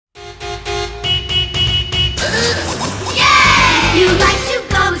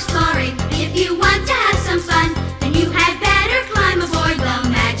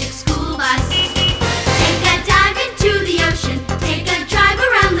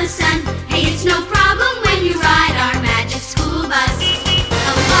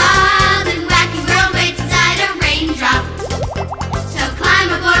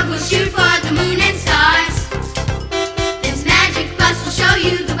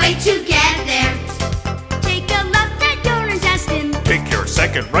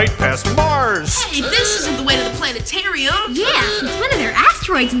it right past Mars. Hey, this isn't the way to the planetarium. Yeah, since when are there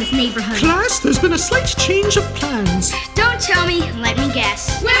asteroids in this neighborhood? Class, there's been a slight change of plans. Don't tell me. Let me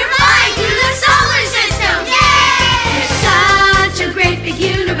guess. We're flying through the